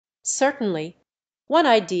Certainly, one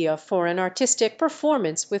idea for an artistic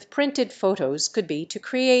performance with printed photos could be to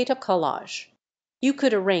create a collage. You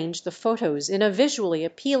could arrange the photos in a visually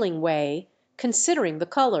appealing way, considering the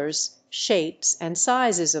colors, shapes, and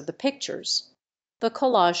sizes of the pictures. The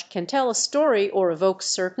collage can tell a story or evoke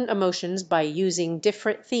certain emotions by using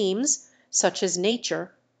different themes, such as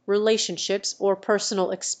nature, relationships, or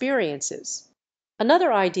personal experiences.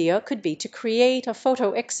 Another idea could be to create a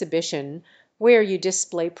photo exhibition where you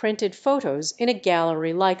display printed photos in a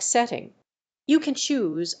gallery-like setting. You can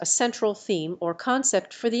choose a central theme or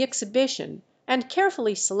concept for the exhibition and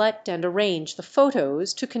carefully select and arrange the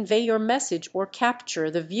photos to convey your message or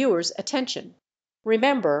capture the viewer's attention.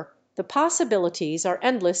 Remember, the possibilities are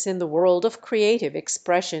endless in the world of creative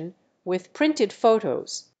expression with printed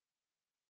photos.